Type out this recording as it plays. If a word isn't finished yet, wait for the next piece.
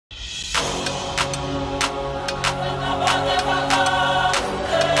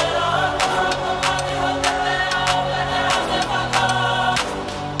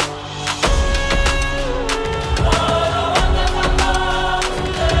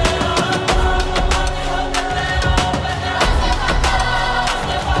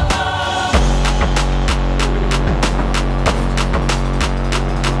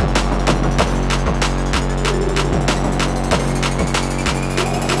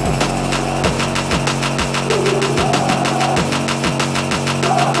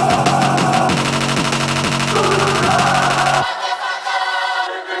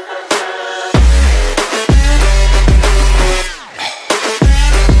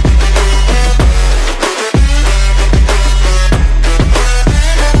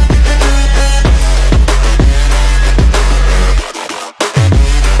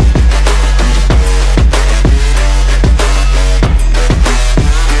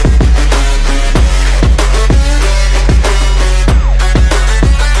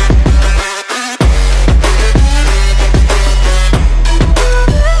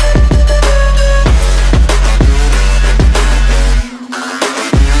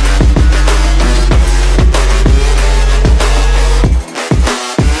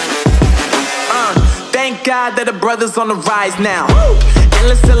God that the brothers on the rise now.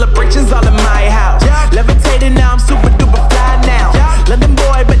 Endless celebrations all in my house. Levitating now, I'm super duper fly now. London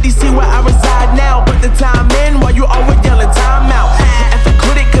boy, but DC where I reside now. Put the time in while you always yelling time out. And for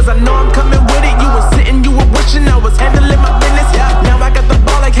quit it, cause I know I'm coming with it. You were sitting, you were wishing I was handling my business. Now I got the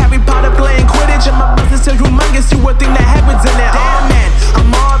ball like Harry Potter playing Quidditch. And my business is humongous, you would think that happens in there. Oh man, I'm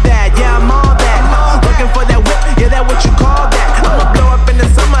all that, yeah, I'm all that. Looking for that whip, yeah, that what you call that. I'ma blow up in the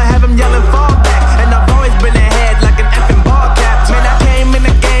summer, have him yelling fall back. And I've always been ahead like an effing ball cap. Man, I came in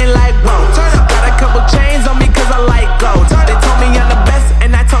the game like, whoa. Got a couple chains on me cause I like gold. They told me I'm the best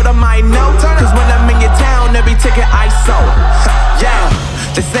and I told them I know. Cause when I'm in your town, every ticket I sold. Yeah,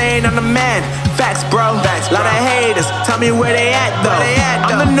 they saying I'm the man. Facts, bro. Lot of haters, tell me where they at though.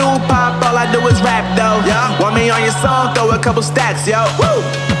 I'm the new pop, all I do is rap though. Want me on your song, throw a couple stacks, yo. Woo!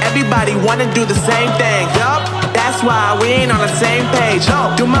 Everybody wanna do the same thing. Yup, that's why we ain't on the same page.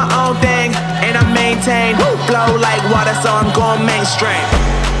 Do my own thing and I maintain. Flow like water, so I'm going mainstream.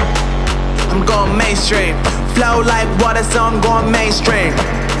 I'm going mainstream. Flow like water, so I'm going mainstream.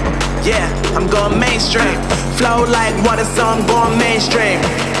 Yeah, I'm going mainstream. Flow like water, so I'm going mainstream.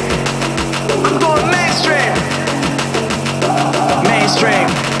 I'm going mainstream. Mainstream.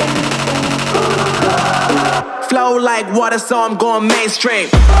 Flow like water, so I'm going mainstream.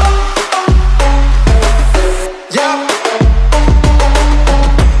 Yeah.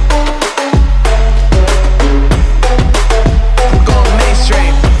 I'm going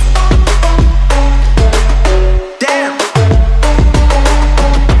mainstream. Damn.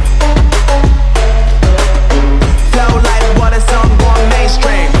 Flow like water, so I'm going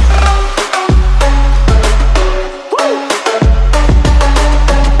mainstream.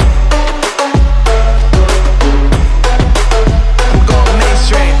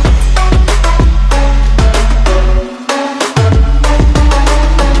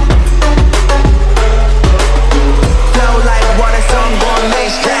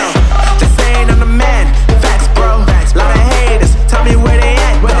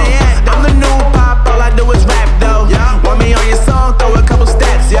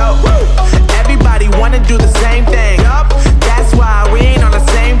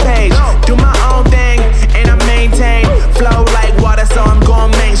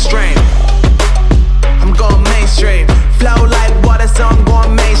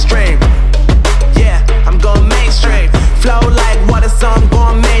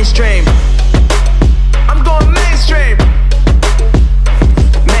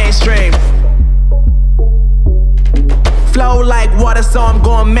 Flow like water, so I'm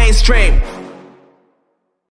going mainstream.